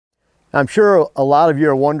I'm sure a lot of you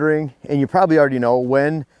are wondering, and you probably already know,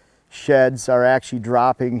 when sheds are actually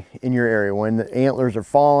dropping in your area, when the antlers are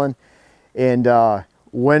falling, and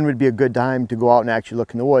when would be a good time to go out and actually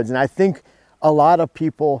look in the woods. And I think a lot of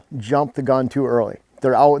people jump the gun too early.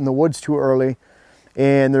 They're out in the woods too early,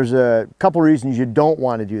 and there's a couple reasons you don't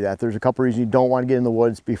want to do that. There's a couple reasons you don't want to get in the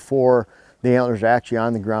woods before the antlers are actually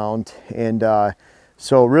on the ground. And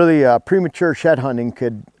so really premature shed hunting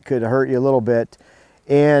could hurt you a little bit.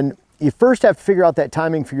 And you first have to figure out that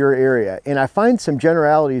timing for your area. And I find some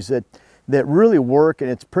generalities that really work, and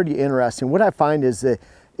it's pretty interesting. What I find is that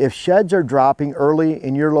if sheds are dropping early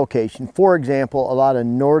in your location, for example, a lot of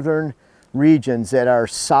northern regions that are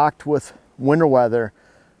socked with winter weather,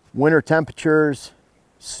 winter temperatures,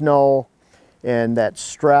 snow, and that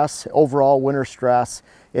stress, overall winter stress,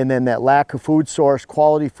 and then that lack of food source,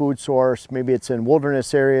 quality food source, maybe it's in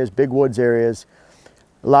wilderness areas, big woods areas,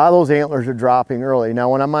 a lot of those antlers are dropping early.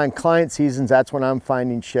 Now, when I'm on client seasons, that's when I'm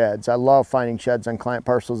finding sheds. I love finding sheds on client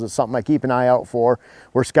parcels. It's something I keep an eye out for.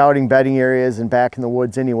 We're scouting bedding areas and back in the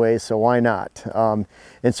woods anyway, so why not?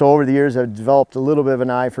 And so over the years, I've developed a little bit of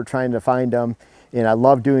an eye for trying to find them, and I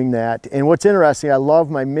love doing that. And what's interesting, I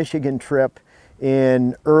love my Michigan trip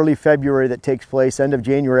in early February that takes place end of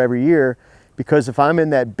January every year, because if I'm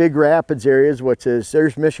in that Big Rapids areas, which is,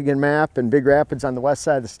 there's Michigan map and Big Rapids on the west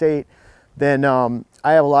side of the state, then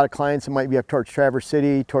I have a lot of clients that might be up towards Traverse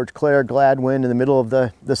City, towards Clare, Gladwin, in the middle of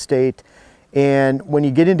the state. And when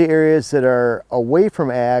you get into areas that are away from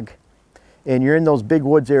ag, and you're in those big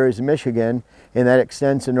woods areas in Michigan, and that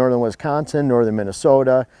extends to northern Wisconsin, northern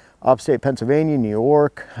Minnesota, upstate Pennsylvania, New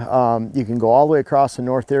York, you can go all the way across the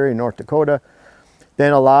north area, North Dakota,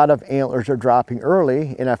 then a lot of antlers are dropping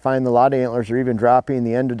early, and I find a lot of antlers are even dropping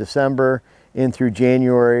the end of December in through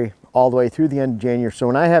January, all the way through the end of January. So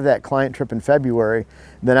when I have that client trip in February,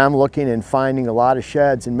 then I'm looking and finding a lot of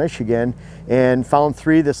sheds in Michigan, and found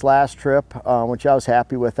 3 this last trip, which I was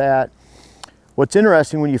happy with that. What's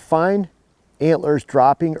interesting, when you find antlers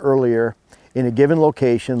dropping earlier in a given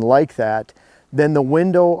location like that, then the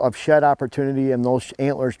window of shed opportunity and those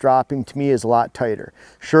antlers dropping to me is a lot tighter.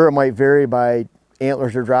 Sure, it might vary by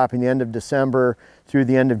antlers are dropping the end of December through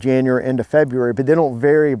the end of January, end of February, but they don't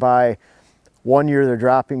vary by one year they're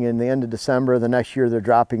dropping in the end of December, the next year they're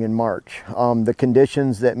dropping in March. The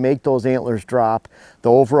conditions that make those antlers drop,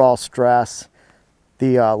 the overall stress,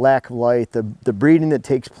 the lack of light, the breeding that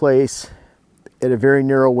takes place at a very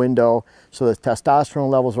narrow window, so the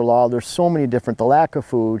testosterone levels are low. There's so many different, the lack of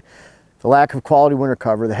food, the lack of quality winter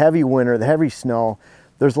cover, the heavy winter, the heavy snow.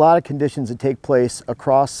 There's a lot of conditions that take place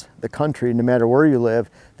across the country, no matter where you live,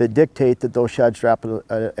 that dictate that those sheds drop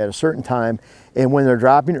at a certain time. And when they're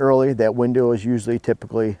dropping early, that window is usually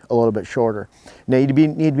typically a little bit shorter. Now you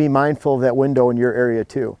need to be mindful of that window in your area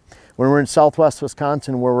too. When we're in southwest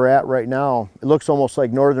Wisconsin, where we're at right now, it looks almost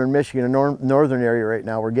like northern Michigan, a northern area right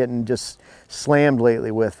now. We're getting just slammed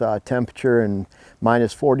lately with temperature and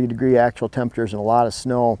minus 40-degree actual temperatures and a lot of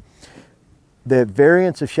snow. The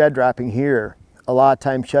variance of shed dropping here, a lot of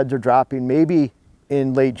times sheds are dropping maybe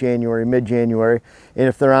in late January, mid-January, and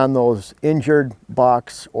if they're on those injured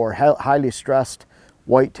bucks or highly stressed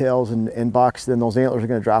whitetails and bucks, then those antlers are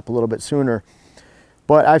going to drop a little bit sooner.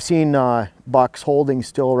 But I've seen bucks holding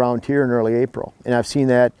still around here in early April, and I've seen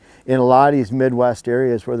that in a lot of these Midwest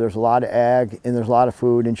areas where there's a lot of ag and there's a lot of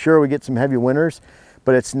food. And sure, we get some heavy winters,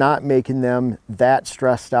 but it's not making them that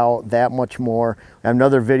stressed out that much more. I have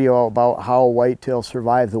another video about how whitetails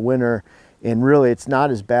survive the winter, and really it's not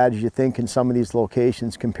as bad as you think in some of these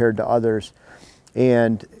locations compared to others.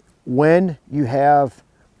 And when you have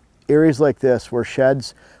areas like this where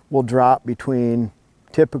sheds will drop between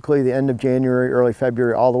typically the end of January, early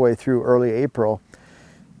February, all the way through early April,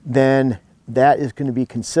 then that is going to be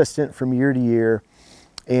consistent from year to year.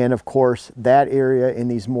 And of course, that area in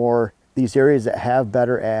these areas that have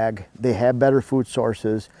better ag, they have better food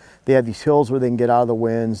sources, they have these hills where they can get out of the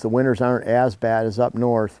winds, the winters aren't as bad as up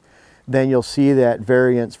north, then you'll see that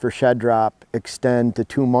variance for shed drop extend to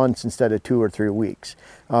 2 months instead of 2 or 3 weeks.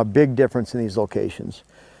 A big difference in these locations.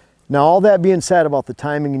 Now, all that being said about the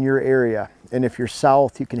timing in your area, and if you're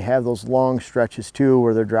south, you can have those long stretches too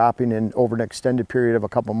where they're dropping in over an extended period of a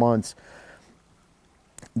couple months.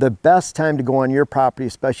 The best time to go on your property,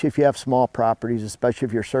 especially if you have small properties, especially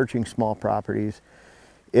if you're searching small properties,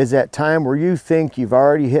 is that time where you think you've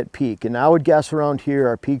already hit peak. And I would guess around here,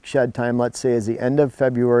 our peak shed time, let's say, is the end of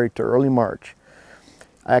February to early March.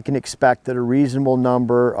 I can expect that a reasonable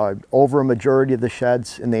number, over a majority of the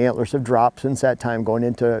sheds and the antlers have dropped since that time, going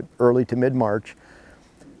into early to mid-March.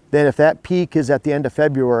 Then if that peak is at the end of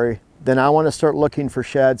February, then I want to start looking for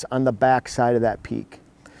sheds on the back side of that peak.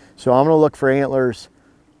 So I'm going to look for antlers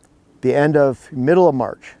middle of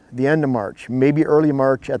March, the end of March, maybe early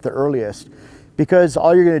March at the earliest, because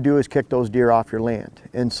all you're going to do is kick those deer off your land.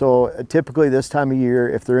 And so typically this time of year,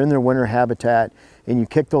 if they're in their winter habitat and you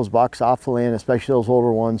kick those bucks off the land, especially those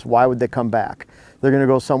older ones, why would they come back? They're going to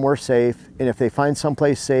go somewhere safe, and if they find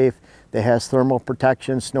someplace safe that has thermal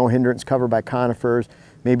protection, snow hindrance covered by conifers,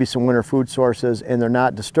 maybe some winter food sources, and they're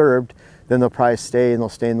not disturbed, then they'll probably stay, and they'll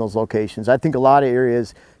stay in those locations. I think a lot of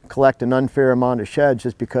areas collect an unfair amount of sheds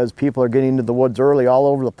just because people are getting into the woods early all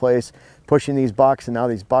over the place, pushing these bucks, and now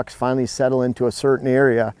these bucks finally settle into a certain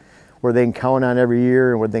area where they can count on every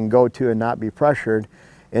year and where they can go to and not be pressured,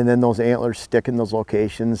 and then those antlers stick in those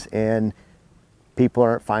locations and people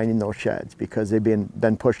aren't finding those sheds because they've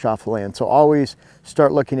been pushed off the land. So always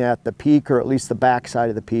start looking at the peak, or at least the back side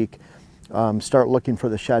of the peak. Start looking for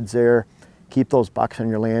the sheds there. Keep those bucks on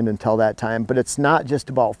your land until that time. But it's not just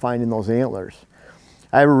about finding those antlers.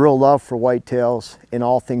 I have a real love for whitetails and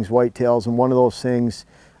all things whitetails, and one of those things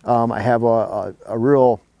I have that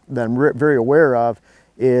I'm very aware of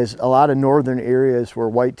is a lot of northern areas where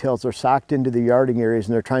whitetails are socked into the yarding areas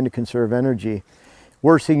and they're trying to conserve energy.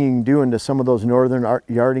 Worst thing you can do into some of those northern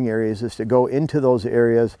yarding areas is to go into those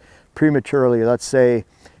areas prematurely, let's say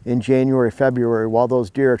in January, February, while those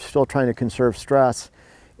deer are still trying to conserve stress,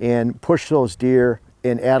 and push those deer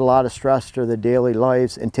and add a lot of stress to their daily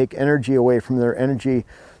lives and take energy away from their energy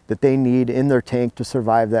that they need in their tank to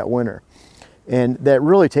survive that winter. And that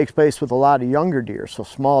really takes place with a lot of younger deer, so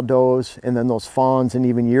small does, and then those fawns and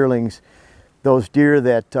even yearlings, those deer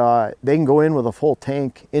that they can go in with a full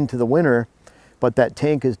tank into the winter, but that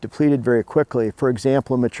tank is depleted very quickly. For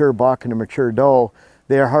example, a mature buck and a mature doe,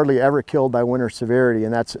 they are hardly ever killed by winter severity,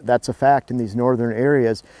 and that's a fact in these northern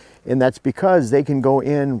areas. And that's because they can go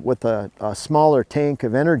in with a smaller tank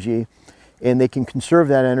of energy and they can conserve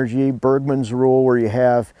that energy. Bergman's rule, where you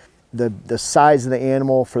have the size of the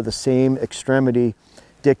animal for the same extremity,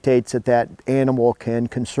 dictates that that animal can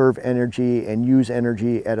conserve energy and use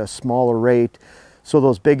energy at a smaller rate. So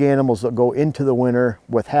those big animals that go into the winter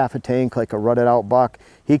with half a tank, like a rutted out buck,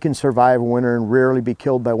 he can survive winter and rarely be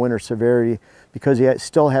killed by winter severity because he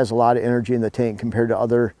still has a lot of energy in the tank compared to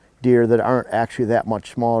other deer that aren't actually that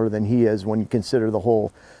much smaller than he is when you consider the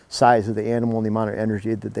whole size of the animal and the amount of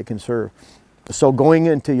energy that they conserve. So going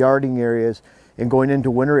into yarding areas and going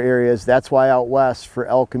into winter areas, that's why out west for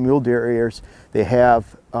elk and mule deer areas, they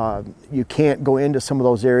have, you can't go into some of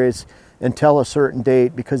those areas until a certain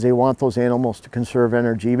date because they want those animals to conserve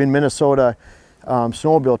energy. Even Minnesota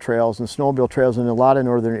snowmobile trails in a lot of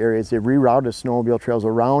northern areas, they rerouted snowmobile trails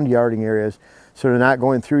around yarding areas so they're not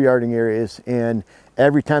going through yarding areas. And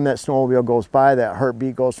every time that snowmobile goes by, that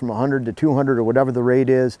heartbeat goes from 100 to 200 or whatever the rate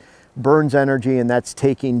is, burns energy, and that's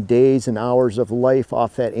taking days and hours of life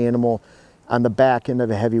off that animal on the back end of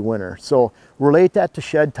a heavy winter. So relate that to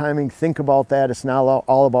shed timing. Think about that. It's not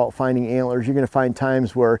all about finding antlers. You're going to find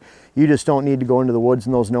times where you just don't need to go into the woods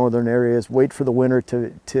in those northern areas. Wait for the winter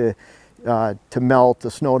to melt,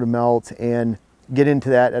 the snow to melt, and get into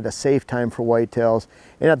that at a safe time for whitetails.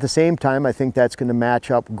 And at the same time, I think that's going to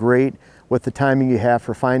match up great with the timing you have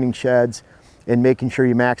for finding sheds and making sure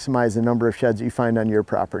you maximize the number of sheds that you find on your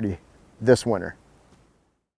property this winter.